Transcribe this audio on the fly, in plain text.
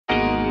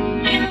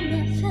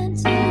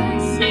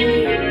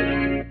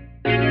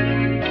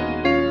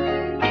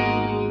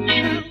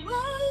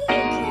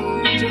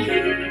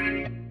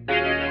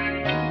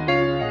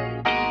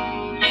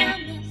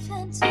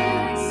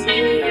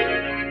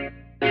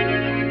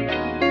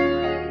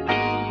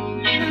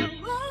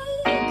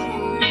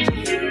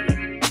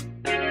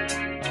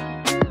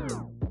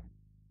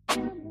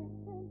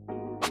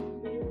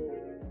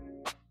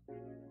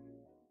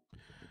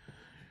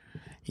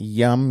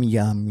Yum,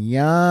 yum,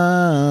 yummy.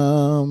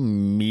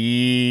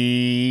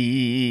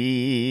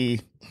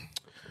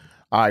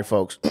 All right,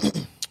 folks.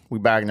 We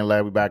back in the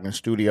lab. We back in the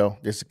studio.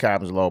 This is the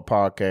Captain's Law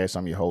Podcast.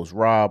 I'm your host,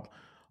 Rob,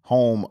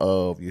 home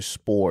of your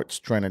sports,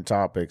 trending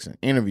topics, and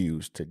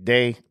interviews.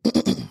 Today,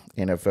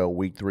 NFL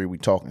Week 3, we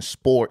talking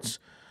sports.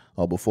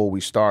 Before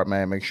we start,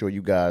 man, make sure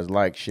you guys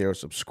like, share,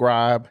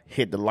 subscribe.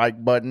 Hit the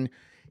like button.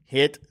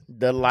 Hit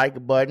the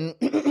like button.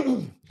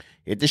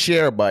 Hit the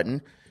share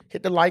button.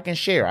 Hit the like and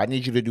share. I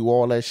need you to do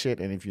all that shit.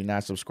 And if you're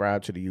not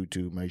subscribed to the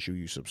YouTube, make sure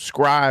you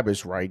subscribe.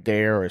 It's right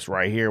there. It's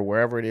right here,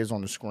 wherever it is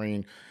on the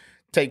screen.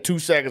 Take 2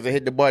 seconds to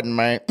hit the button,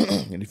 man.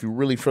 And if you're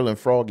really feeling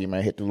froggy,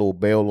 man, hit the little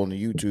bell on the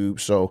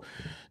YouTube so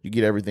you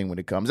get everything when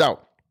it comes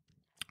out.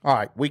 All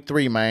right, week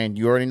 3, man.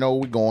 You already know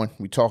where we're going.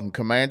 We're talking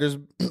Commanders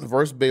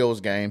versus Bills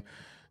game.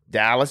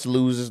 Dallas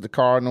loses the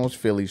Cardinals.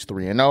 Phillies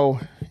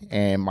 3-0.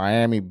 And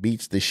Miami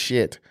beats the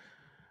shit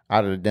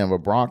out of the Denver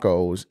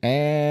Broncos.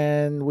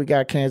 And we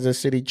got Kansas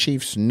City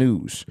Chiefs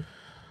news.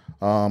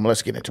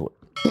 Let's get into it.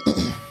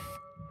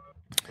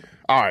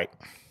 All right.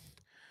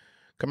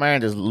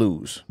 Commanders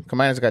lose.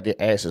 Commanders got their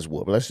asses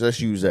whooped. Let's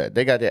use that.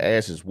 They got their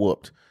asses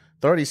whooped.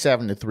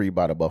 37-3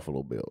 by the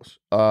Buffalo Bills.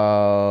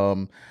 I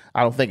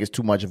don't think it's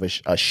too much of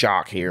a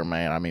shock here,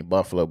 man. I mean,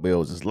 Buffalo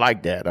Bills is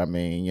like that. I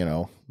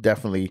mean,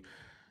 definitely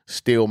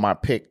still my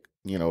pick,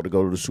 to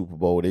go to the Super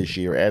Bowl this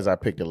year, as I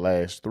picked the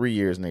last 3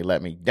 years, and they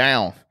let me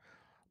down.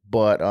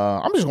 But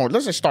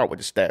let's just start with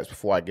the stats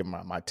before I give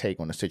my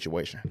take on the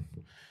situation.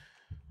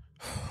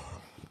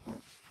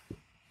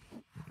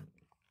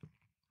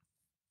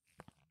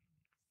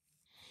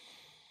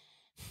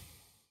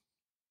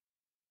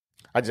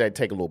 I just had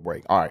to take a little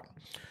break. All right.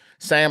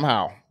 Sam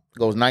Howell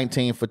goes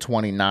 19 for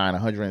 29,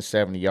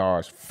 170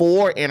 yards,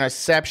 4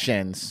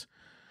 interceptions,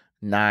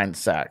 9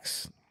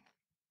 sacks.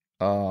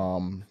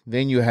 Then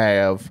you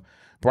have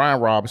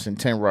Brian Robinson,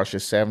 10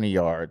 rushes, 70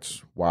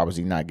 yards. Why was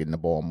he not getting the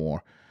ball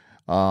more?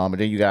 And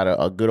then you got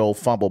a good old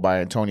fumble by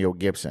Antonio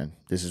Gibson.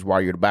 This is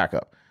why you're the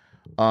backup.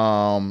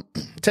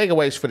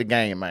 Takeaways for the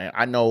game, man.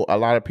 I know a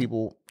lot of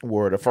people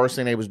the first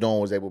thing they was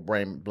doing was they were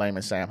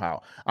blaming Sam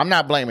Howell. I'm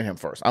not blaming him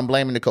first. I'm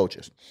blaming the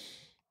coaches.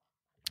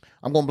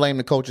 I'm going to blame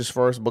the coaches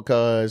first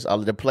because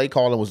the play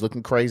calling was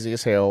looking crazy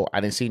as hell.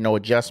 I didn't see no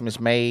adjustments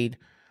made.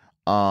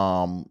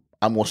 I'm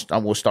going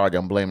to start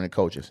there. I'm blaming the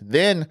coaches.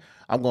 Then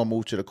I'm going to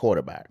move to the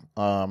quarterback.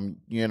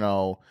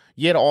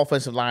 The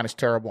offensive line is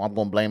terrible. I'm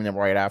going to blame them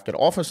right after. The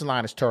offensive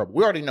line is terrible.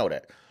 We already know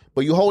that.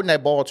 But you're holding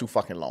that ball too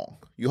fucking long.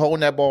 You're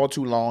holding that ball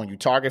too long. You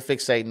target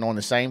fixating on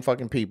the same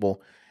fucking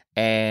people.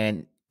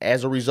 And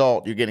as a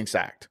result, you're getting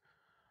sacked.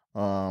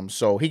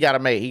 So he got to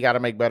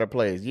make better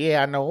plays.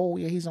 Yeah, I know. Oh,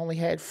 yeah, he's only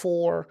had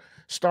 4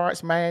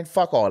 starts, man.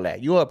 Fuck all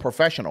that. You're a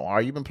professional. All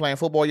right, you've been playing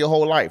football your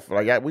whole life.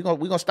 Like we're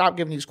gonna stop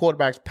giving these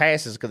quarterbacks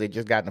passes because they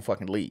just got in the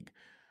fucking league.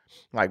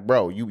 Like,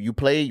 bro, you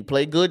play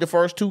good the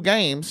first 2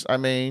 games. I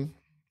mean,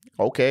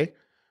 okay,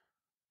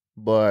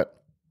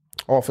 but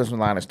offensive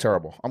line is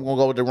terrible. I'm gonna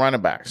go with the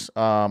running backs.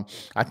 I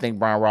think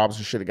Brian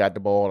Robinson should have got the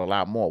ball a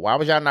lot more. Why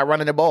was y'all not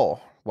running the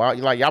ball? Well,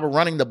 y'all were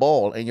running the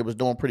ball and you was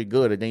doing pretty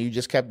good, and then you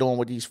just kept doing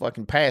with these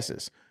fucking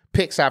passes,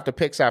 picks after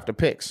picks after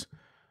picks.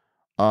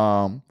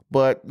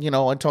 But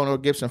Antonio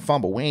Gibson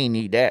fumble, we ain't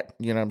need that.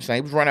 You know what I'm saying?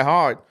 He was running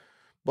hard,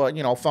 but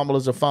fumble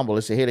is a fumble.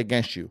 It's a hit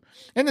against you.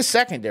 In the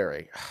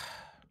secondary,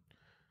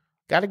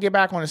 got to get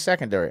back on the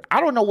secondary. I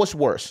don't know what's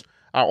worse,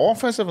 our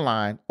offensive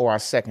line or our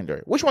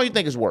secondary. Which one do you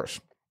think is worse?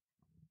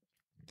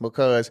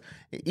 Because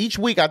each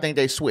week I think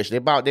they switch. They're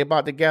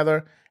about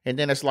together, and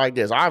then it's like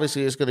this.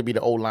 Obviously, it's going to be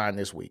the O-line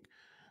this week.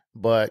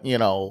 But,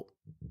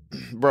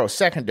 bro,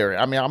 secondary.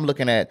 I mean, I'm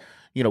looking at,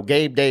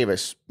 Gabe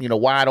Davis,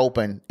 wide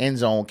open end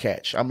zone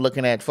catch. I'm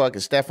looking at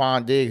fucking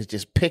Stephon Diggs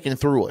just picking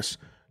through us.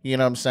 You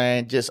know what I'm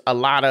saying? Just a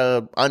lot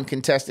of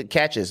uncontested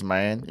catches,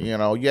 man. You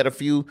had a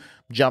few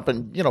jumped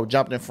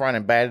in front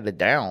and batted it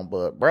down.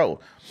 But, bro,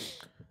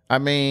 I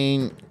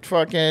mean,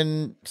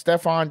 fucking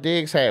Stephon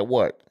Diggs had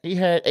what? He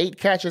had 8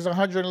 catches,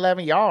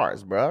 111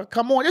 yards, bro.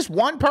 Come on, just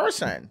one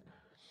person.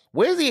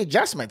 Where's the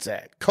adjustments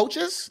at?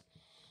 Coaches?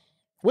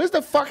 Where's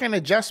the fucking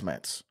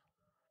adjustments?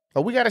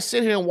 But we got to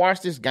sit here and watch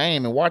this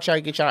game and watch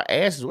y'all get y'all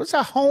asses. It's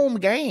a home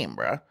game,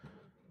 bro.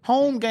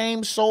 Home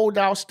game, sold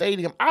out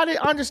stadium. I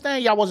didn't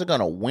understand y'all wasn't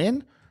going to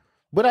win,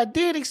 but I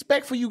did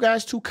expect for you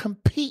guys to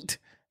compete.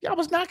 Y'all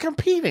was not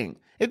competing.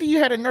 And then you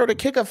had a nerve to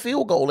kick a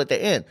field goal at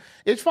the end.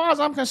 As far as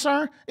I'm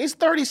concerned, it's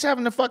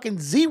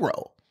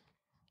 37-0.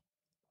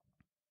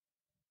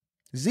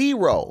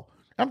 0.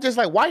 I'm just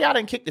like, why y'all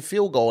didn't kick the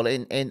field goal?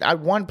 And I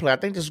one play, I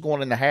think this is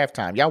going into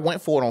halftime. Y'all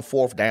went for it on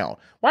 4th down.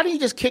 Why didn't you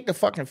just kick the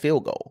fucking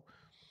field goal?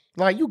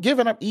 Like, you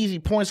giving up easy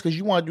points because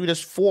you want to do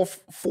this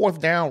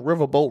fourth down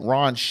riverboat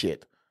Ron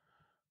shit.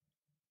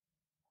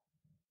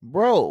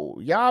 Bro,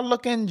 y'all are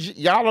looking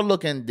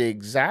the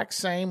exact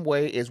same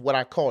way as what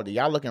I called it.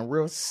 Y'all looking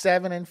real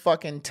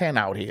 7-10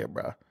 out here,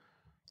 bro.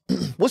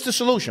 What's the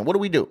solution? What do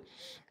we do?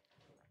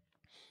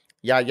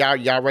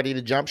 Y'all ready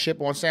to jump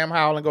ship on Sam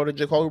Howell and go to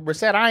Jacoby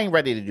Brissett? I ain't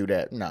ready to do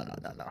that. No.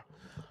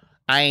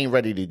 I ain't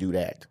ready to do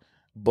that.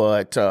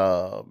 But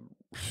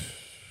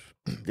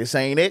This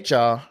ain't it,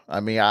 y'all.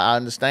 I mean, I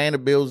understand the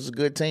Bills is a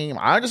good team.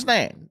 I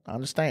understand.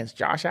 It's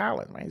Josh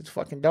Allen, man. He's a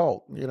fucking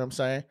dog. You know what I'm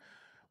saying?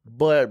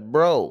 But,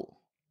 bro,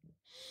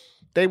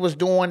 they was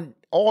doing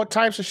all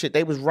types of shit.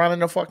 They was running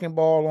the fucking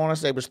ball on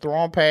us. They was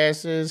throwing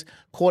passes.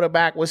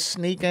 Quarterback was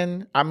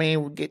sneaking. I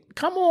mean,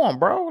 come on,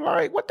 bro.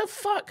 Like, what the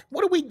fuck?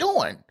 What are we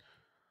doing?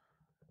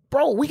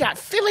 Bro, we got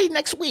Philly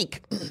next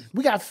week.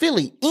 We got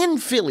Philly in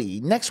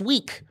Philly next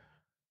week.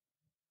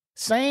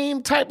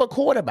 Same type of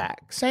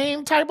quarterback.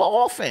 Same type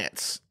of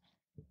offense.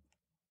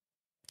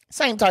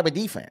 Same type of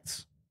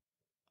defense.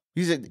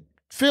 You said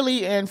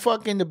Philly and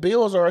fucking the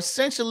Bills are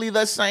essentially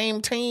the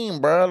same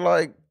team, bro.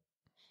 Like,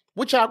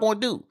 what y'all gonna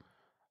do?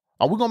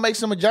 Are we gonna make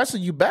some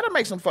adjustments? You better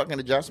make some fucking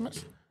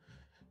adjustments.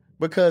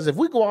 Because if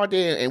we go out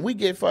there and we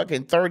get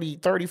fucking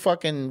 30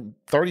 fucking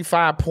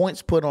 35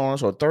 points put on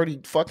us or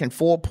 30 fucking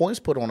 4 points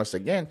put on us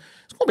again,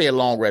 it's gonna be a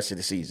long rest of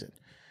the season.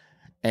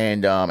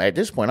 And at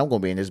this point, I'm gonna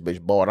be in this bitch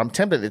bald. I'm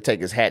tempted to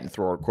take his hat and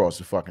throw it across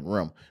the fucking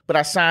room. But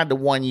I signed a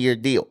 1-year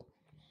deal.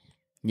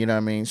 You know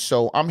what I mean?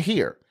 So I'm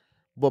here.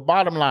 But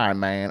bottom line,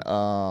 man,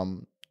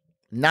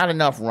 not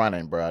enough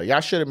running, bro.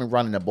 Y'all should have been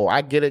running the ball.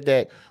 I get it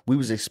that we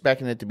was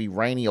expecting it to be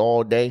rainy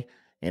all day,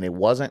 and it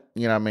wasn't.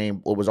 You know what I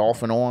mean? It was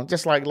off and on,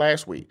 just like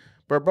last week.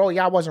 But, bro,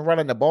 y'all wasn't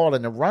running the ball,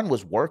 and the run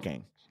was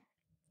working.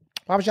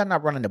 Why was y'all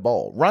not running the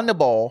ball? Run the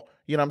ball,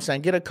 you know what I'm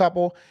saying? Get a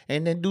couple,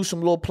 and then do some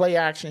little play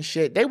action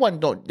shit. They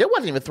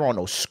wasn't even throwing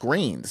no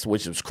screens,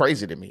 which was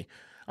crazy to me.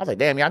 I was like,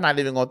 damn, y'all not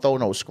even going to throw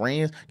no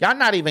screens? Y'all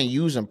not even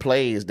using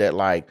plays that,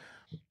 like,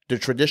 the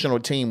traditional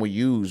team would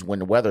use when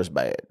the weather's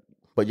bad.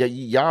 But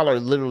y'all are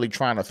literally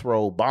trying to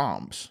throw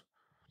bombs.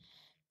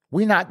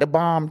 We're not the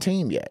bomb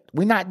team yet.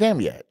 We're not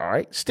them yet, all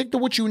right? Stick to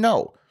what you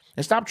know.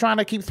 And stop trying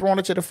to keep throwing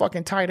it to the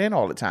fucking tight end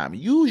all the time.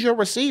 Use your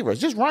receivers.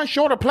 Just run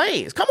shorter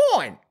plays. Come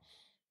on.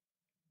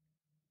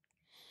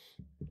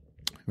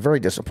 Very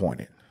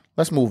disappointed.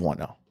 Let's move on,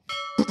 though.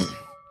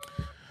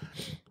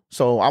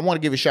 So I want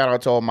to give a shout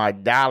out to all my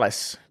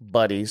Dallas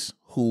buddies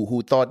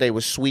who thought they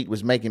was sweet,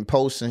 was making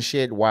posts and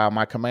shit while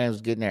my Commanders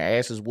was getting their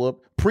asses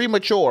whooped.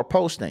 Premature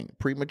posting.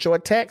 Premature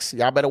text.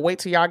 Y'all better wait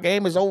till y'all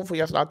game is over for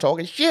y'all start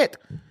talking shit.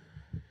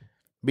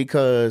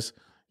 Because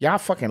y'all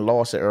fucking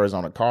lost to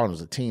Arizona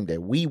Cardinals, a team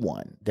that we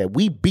won, that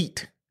we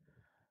beat.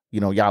 You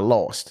know, y'all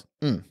lost.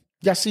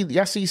 Y'all see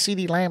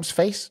CeeDee Lamb's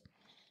face?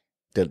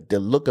 The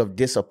look of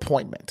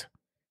disappointment.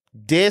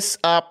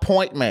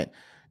 Disappointment.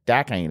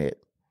 Dak ain't it.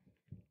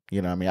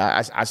 You know what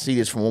I mean? I see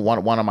this from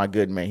one of my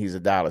good men. He's a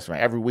Dallas fan.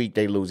 Every week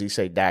they lose, he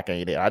say Dak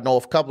ain't it. I know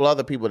a couple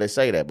other people that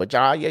say that, but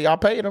y'all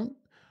paid him.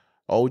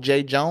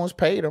 O.J. Jones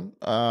paid him.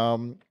 I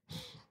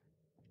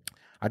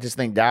just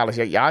think Dallas,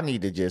 y'all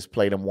need to just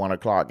play them 1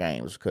 o'clock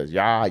games because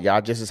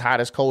y'all just as hot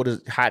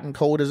and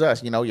cold as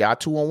us. You know, y'all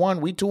 2-1,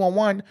 we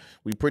 2-1.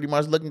 We pretty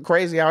much looking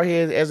crazy out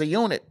here as a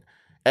unit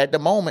at the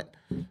moment.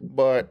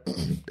 But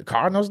the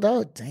Cardinals,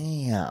 though,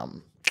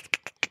 damn.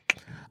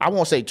 I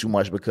won't say too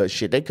much because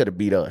shit, they could have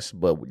beat us,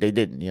 but they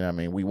didn't. You know what I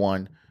mean? We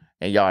won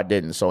and y'all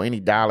didn't. So any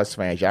Dallas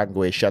fans, y'all can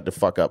go ahead and shut the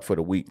fuck up for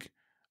the week.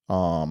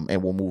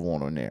 And we'll move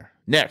on there.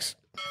 Next.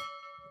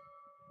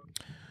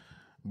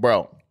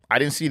 Bro, I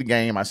didn't see the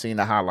game. I seen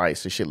the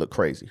highlights. This shit look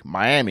crazy.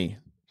 Miami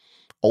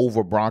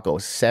over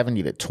Broncos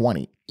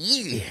 70-20.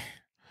 Yeah.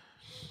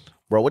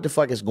 Bro, what the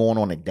fuck is going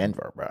on in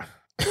Denver, bro?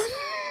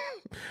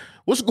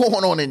 What's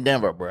going on in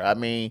Denver, bro? I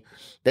mean,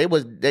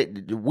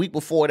 the week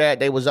before that,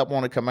 they was up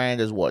on the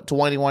Commanders,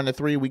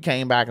 21-3. We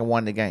came back and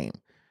won the game.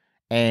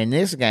 And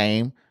this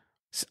game,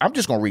 I'm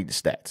just going to read the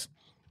stats.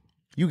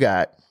 You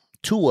got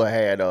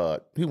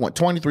Tua he went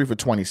 23 for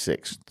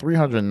 26,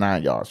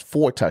 309 yards,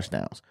 4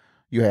 touchdowns.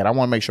 You had, I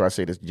want to make sure I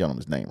say this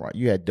gentleman's name right.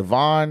 You had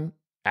Devon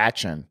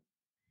Achane.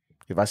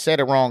 If I said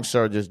it wrong,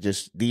 sir,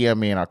 just DM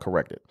me and I'll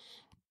correct it.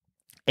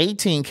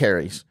 18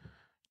 carries,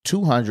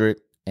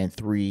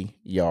 203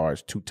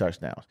 yards, 2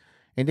 touchdowns.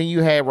 And then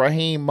you had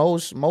Raheem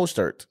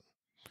Mostert,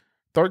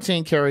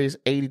 13 carries,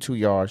 82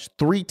 yards,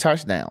 3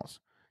 touchdowns.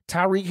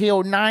 Tyreek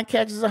Hill, 9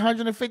 catches,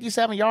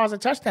 157 yards, a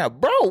touchdown.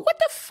 Bro, what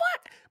the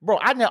fuck? Bro,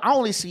 I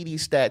only see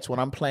these stats when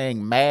I'm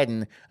playing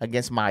Madden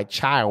against my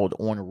child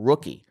on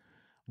Rookie.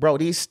 Bro,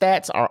 these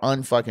stats are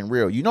unfucking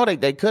real. You know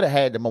they could have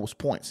had the most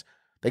points.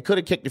 They could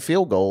have kicked the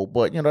field goal,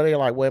 but, you know, they're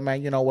like, well,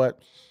 man, you know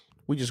what?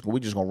 We just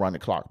going to run the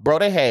clock. Bro,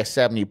 they had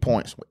 70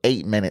 points with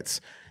 8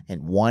 minutes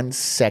and 1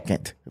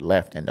 second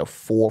left in the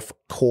fourth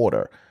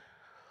quarter.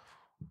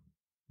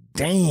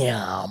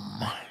 Damn.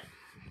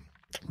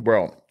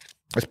 Bro,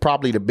 it's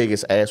probably the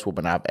biggest ass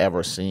whooping I've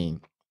ever seen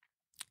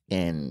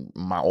in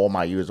all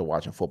my years of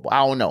watching football.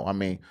 I don't know. I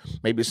mean,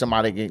 maybe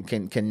somebody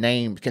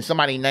can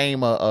somebody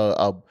name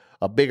a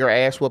bigger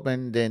ass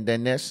whooping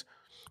than this?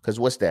 Because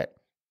what's that?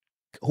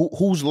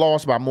 Who's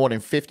lost by more than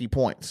 50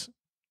 points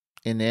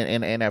in the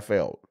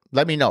NFL?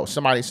 Let me know.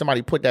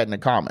 Somebody put that in the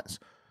comments.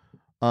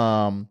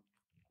 I'm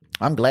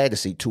glad to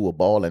see Tua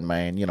balling,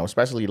 man. You know,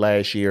 especially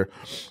last year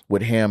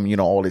with him, you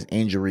know, all his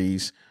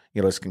injuries,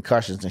 you know, his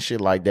concussions and shit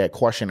like that,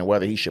 questioning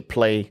whether he should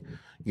play.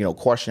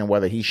 questioning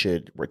whether he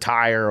should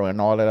retire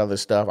and all that other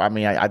stuff. I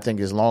mean, I think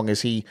as long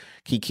as he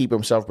keep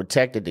himself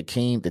protected, the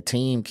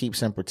team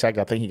keeps him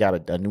protected. I think he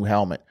got a new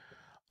helmet.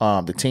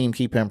 The team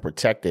keep him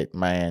protected,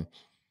 man.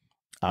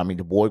 I mean,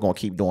 the boy gonna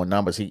keep doing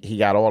numbers. He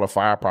got all the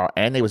firepower,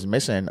 and they was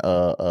missing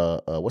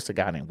what's the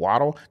guy named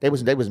Waddle? They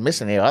was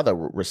missing their other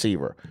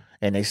receiver,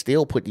 and they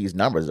still put these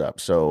numbers up.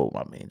 So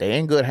I mean, they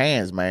in good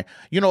hands, man.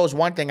 It's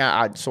one thing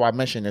I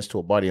mentioned this to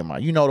a buddy of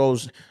mine.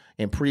 Those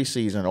in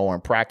preseason or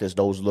in practice,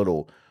 those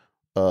little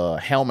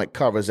helmet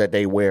covers that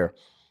they wear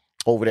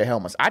over their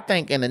helmets. I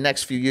think in the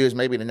next few years,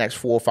 maybe the next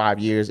 4 or 5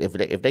 years, if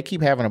they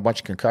keep having a bunch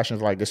of concussions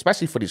like this,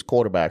 especially for these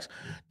quarterbacks,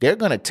 they're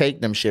gonna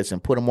take them shits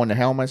and put them on the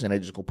helmets, and they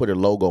just gonna put a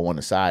logo on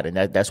the side, and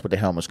that's what the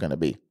helmet's gonna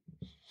be.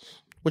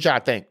 Which I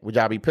think. Would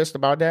y'all be pissed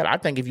about that? I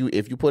think if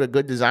you put a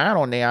good design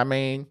on there, I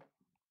mean,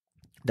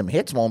 them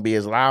hits won't be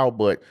as loud,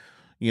 but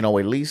at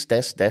least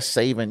that's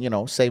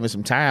saving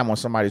some time on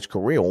somebody's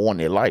career or on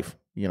their life.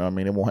 It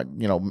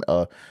won't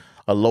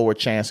a lower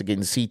chance of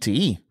getting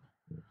CTE.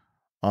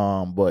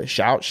 But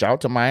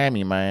shout to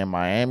Miami, man.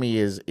 Miami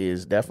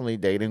is definitely,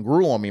 they done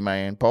grew on me,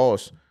 man.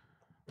 Pause.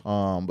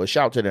 But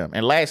shout to them.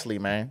 And lastly,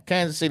 man,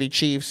 Kansas City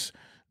Chiefs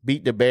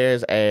beat the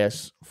Bears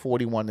ass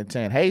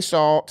 41-10. Hey,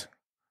 Salt,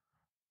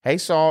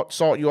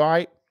 you all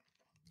right?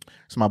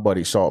 It's my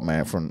buddy Salt,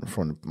 man,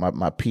 from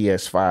my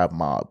PS5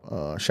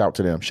 mob. Shout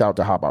to them. Shout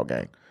to Hop Out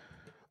Gang.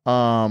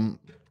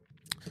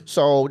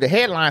 So the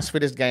headlines for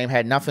this game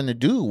had nothing to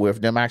do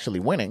with them actually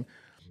winning.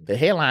 The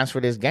headlines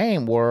for this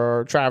game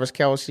were Travis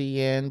Kelce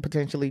and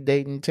potentially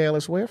dating Taylor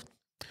Swift.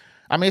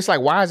 I mean, it's like,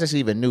 why is this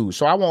even news?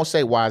 So I won't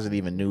say why is it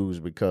even news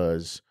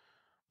because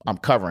I'm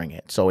covering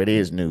it. So it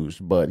is news.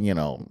 But,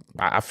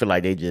 I feel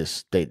like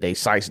they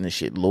sicing this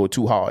shit a little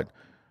too hard.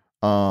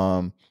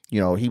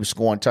 He was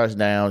scoring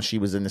touchdowns. She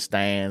was in the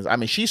stands. I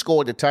mean, she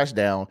scored the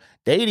touchdown.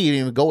 They didn't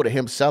even go to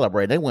him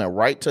celebrate. They went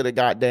right to the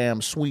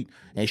goddamn suite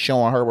and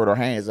showing her with her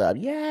hands up.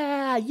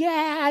 Yeah,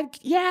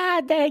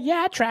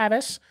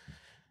 Travis.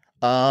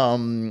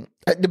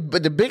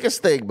 The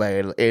biggest thing,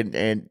 man,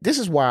 and this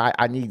is why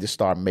I need to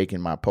start making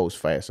my posts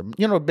faster.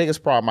 The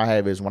biggest problem I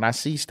have is when I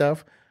see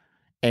stuff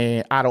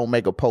and I don't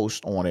make a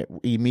post on it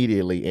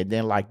immediately, and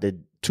then like the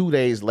 2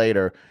 days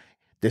later,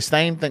 the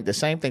same thing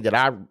that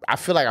I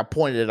feel like I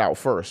pointed it out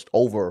first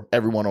over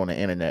everyone on the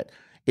internet,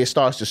 it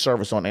starts to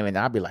surface on the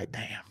internet. I'll be like,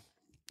 damn,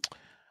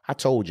 I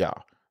told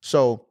y'all.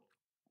 So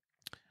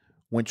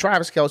when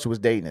Travis Kelce was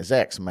dating his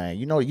ex, man,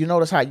 you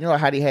notice how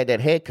he had that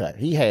haircut.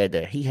 He had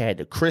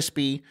the crisp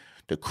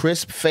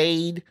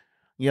fade,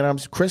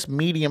 crisp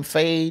medium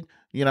fade,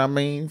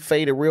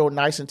 faded real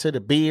nice into the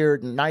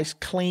beard, nice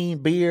clean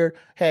beard,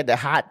 had the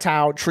hot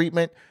towel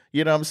treatment,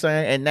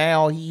 and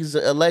now he's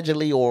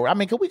allegedly,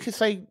 we could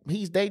say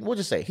he's dating, we'll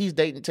just say he's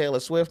dating Taylor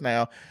Swift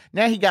now.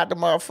 Now he got the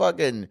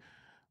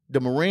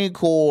Marine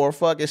Corps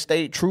fucking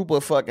state trooper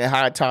fucking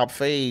high top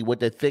fade with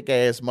the thick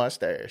ass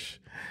mustache.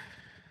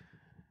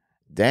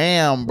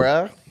 Damn,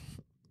 bruh.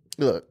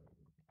 Look,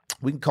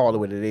 we can call it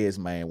what it is,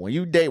 man. When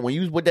you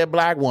was with that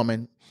black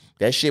woman,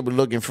 that shit was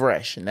looking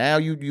fresh. Now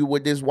you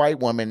with this white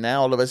woman,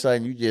 now all of a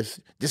sudden you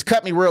just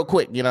cut me real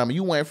quick.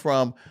 You went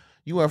from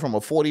a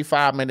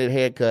 45-minute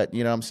haircut,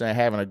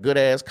 having a good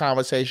ass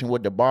conversation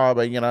with the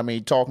barber,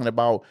 talking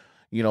about,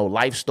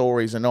 life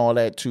stories and all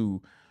that,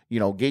 to,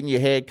 getting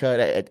your hair cut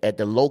at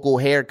the local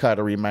hair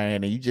cuttery,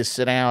 man, and you just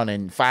sit down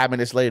and 5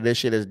 minutes later this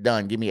shit is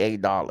done. Give me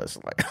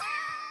 $8. Like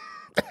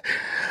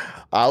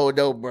I don't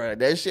know, bro.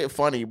 That shit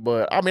funny,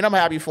 but I mean, I'm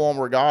happy for him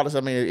regardless.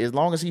 I mean, as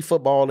long as he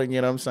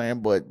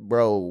footballing, But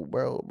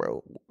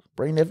bro,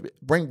 bring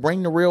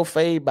the real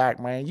fade back,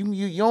 man.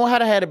 You don't have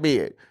to have a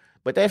beard,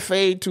 but that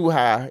fade too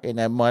high and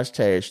that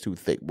mustache too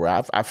thick,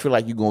 bro. I feel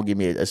like you're gonna give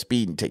me a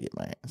speeding ticket,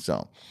 man.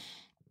 So,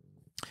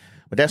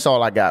 but that's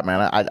all I got,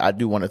 man. I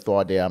do want to throw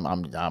out there.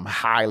 I'm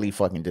highly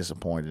fucking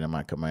disappointed in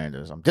my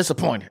Commanders. I'm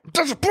disappointed.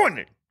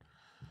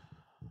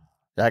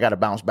 I got to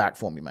bounce back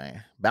for me,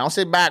 man. Bounce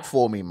it back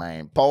for me,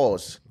 man.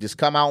 Pause. Just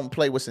come out and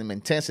play with some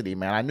intensity,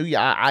 man. I knew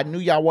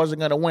y'all wasn't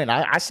going to win.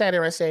 I sat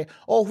there and said,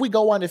 if we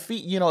go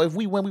undefeated, if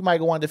we win, we might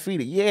go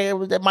undefeated. Yeah,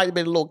 that might have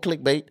been a little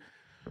clickbait.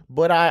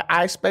 But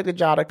I expected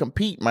y'all to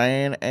compete,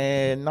 man.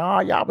 And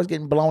y'all was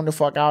getting blown the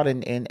fuck out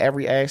in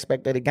every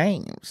aspect of the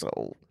game.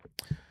 So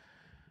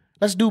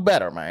let's do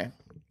better, man.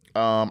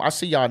 I'll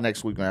see y'all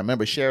next week, man.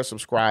 Remember, share,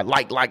 subscribe,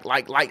 like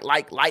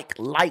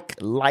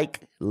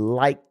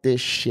this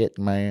shit,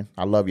 man.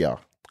 I love y'all.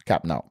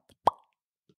 Capping out.